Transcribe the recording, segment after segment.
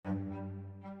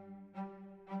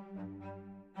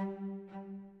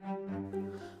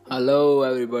Hello,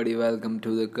 everybody. Welcome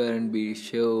to the Karanbir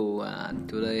Show. And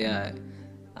today I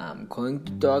am going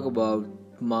to talk about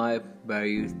my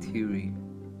barrier theory.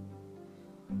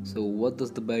 So, what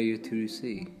does the barrier theory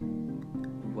say?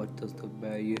 What does the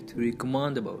barrier theory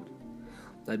command about?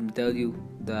 Let me tell you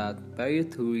that barrier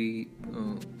theory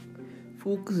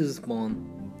focuses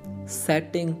on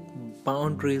setting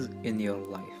boundaries in your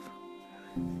life.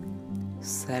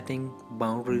 Setting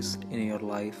boundaries in your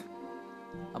life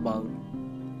about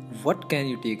what can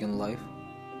you take in life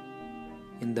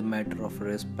in the matter of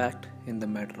respect, in the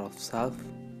matter of self,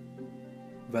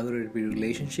 whether it be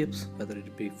relationships, whether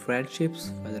it be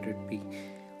friendships, whether it be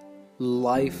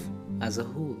life as a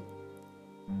whole.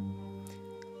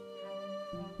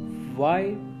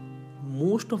 Why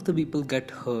most of the people get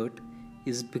hurt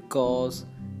is because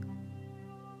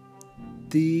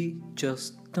they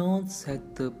just don't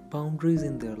set the boundaries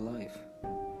in their life.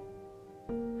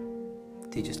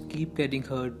 They just keep getting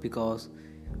hurt because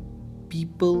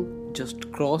people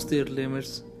just cross their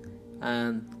limits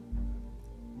and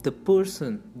the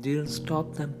person didn't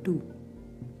stop them to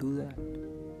do that.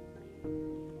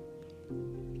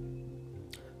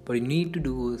 What you need to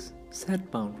do is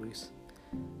set boundaries.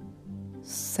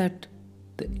 Set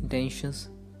the intentions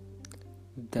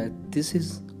that this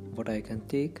is what I can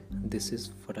take, this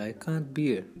is what I can't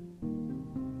bear.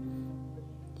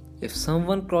 If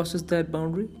someone crosses that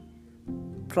boundary,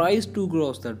 tries to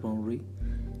cross that boundary,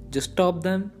 just stop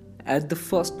them at the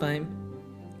first time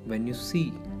when you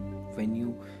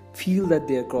feel that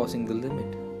they are crossing the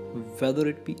limit, whether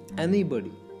it be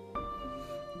anybody.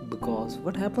 Because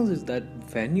what happens is that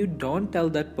when you don't tell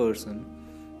that person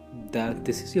that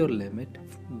this is your limit,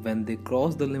 when they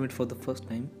cross the limit for the first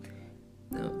time,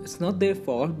 it's not their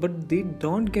fault, but they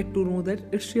don't get to know that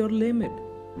it's your limit,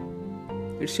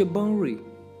 it's your boundary,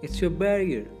 it's your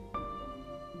barrier.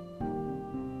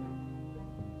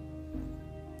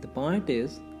 The point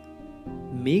is,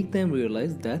 make them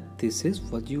realize that this is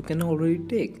what you can already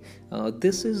take.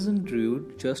 This isn't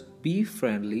rude, just be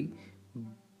friendly,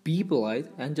 be polite,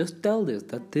 and just tell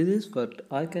that this is what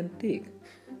I can take.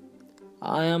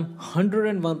 I am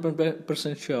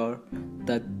 101% sure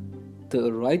that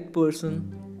the right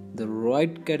person, the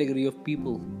right category of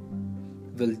people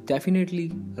will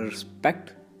definitely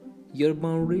respect your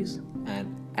boundaries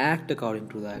and act according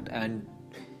to that. And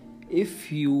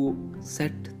if you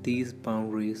set these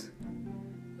boundaries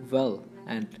well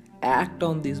and act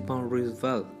on these boundaries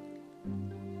well,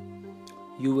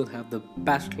 you will have the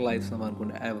best life someone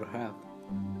could ever have.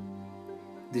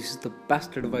 This is the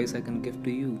best advice I can give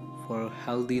to you for a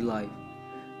healthy life,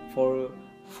 for a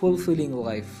fulfilling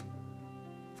life,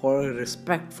 for a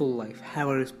respectful life. Have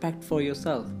a respect for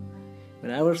yourself.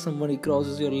 Whenever somebody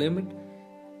crosses your limit,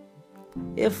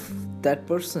 if that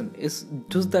person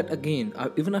does that again,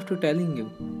 even after telling you,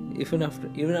 even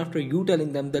after you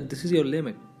telling them that this is your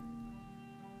limit,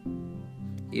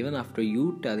 even after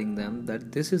you telling them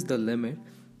that this is the limit,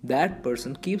 that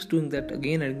person keeps doing that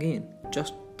again and again,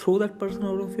 just throw that person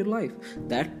out of your life.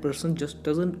 That person just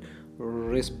doesn't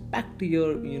respect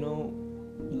your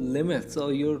limits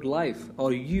or your life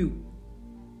or you.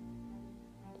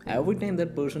 Every time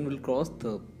that person will cross,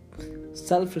 the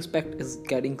self-respect is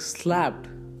getting slapped.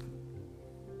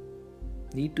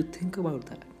 Need to think about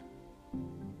that.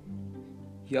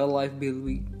 Your life will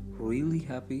be really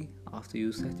happy after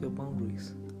you set your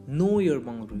boundaries. Know your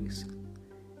boundaries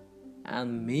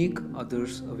and make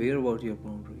others aware about your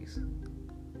boundaries.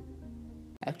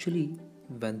 Actually,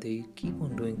 when they keep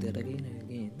on doing that again and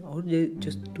again, or they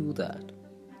just do that,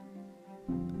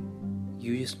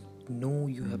 you just know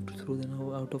you have to throw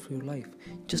them out of your life.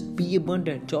 Just be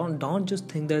abundant. Don't just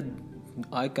think that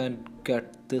I can't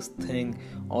get this thing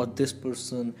or this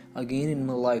person again in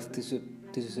my life. This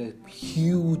is a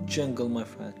huge jungle, my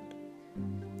friend.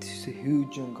 This is a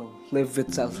huge jungle. Live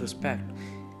with self-respect,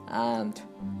 and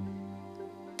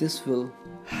this will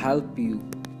help you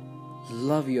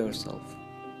love yourself.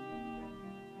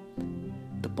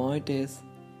 The point is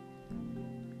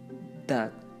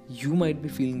that you might be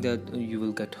feeling that you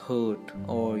will get hurt,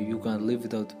 or you can't live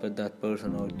without that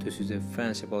person, or this is a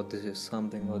friendship, or this is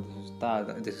something, or this is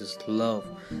that, this is love.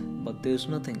 But there's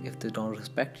nothing. If they don't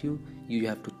respect you, you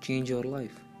have to change your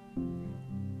life.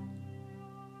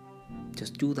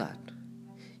 Just do that.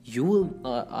 You will.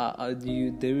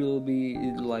 There will be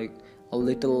like a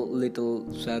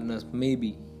little sadness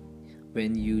maybe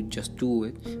when you just do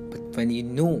it, but when you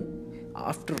know,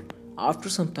 after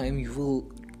some time, you will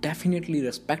definitely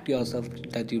respect yourself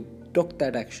that you took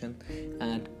that action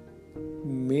and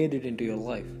made it into your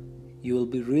life. You will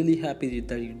be really happy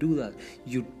that you do that.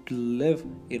 You live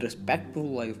a respectful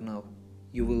life now.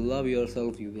 You will love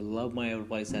yourself, you will love my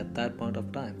advice at that point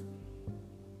of time.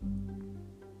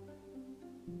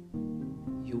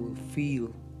 You will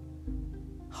feel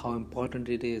how important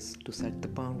it is to set the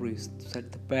boundaries, to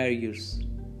set the barriers.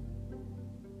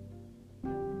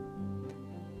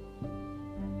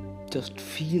 Just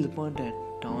feel abundant.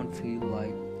 Don't feel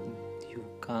like you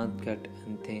can't get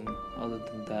anything other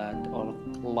than that or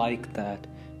like that,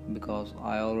 because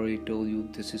I already told you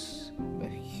this is a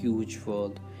huge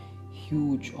world,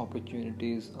 huge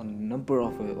opportunities, a number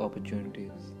of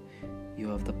opportunities. You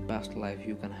have the best life,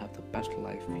 you can have the best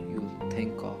life you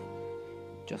think of.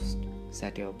 Just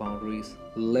set your boundaries,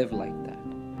 live like that.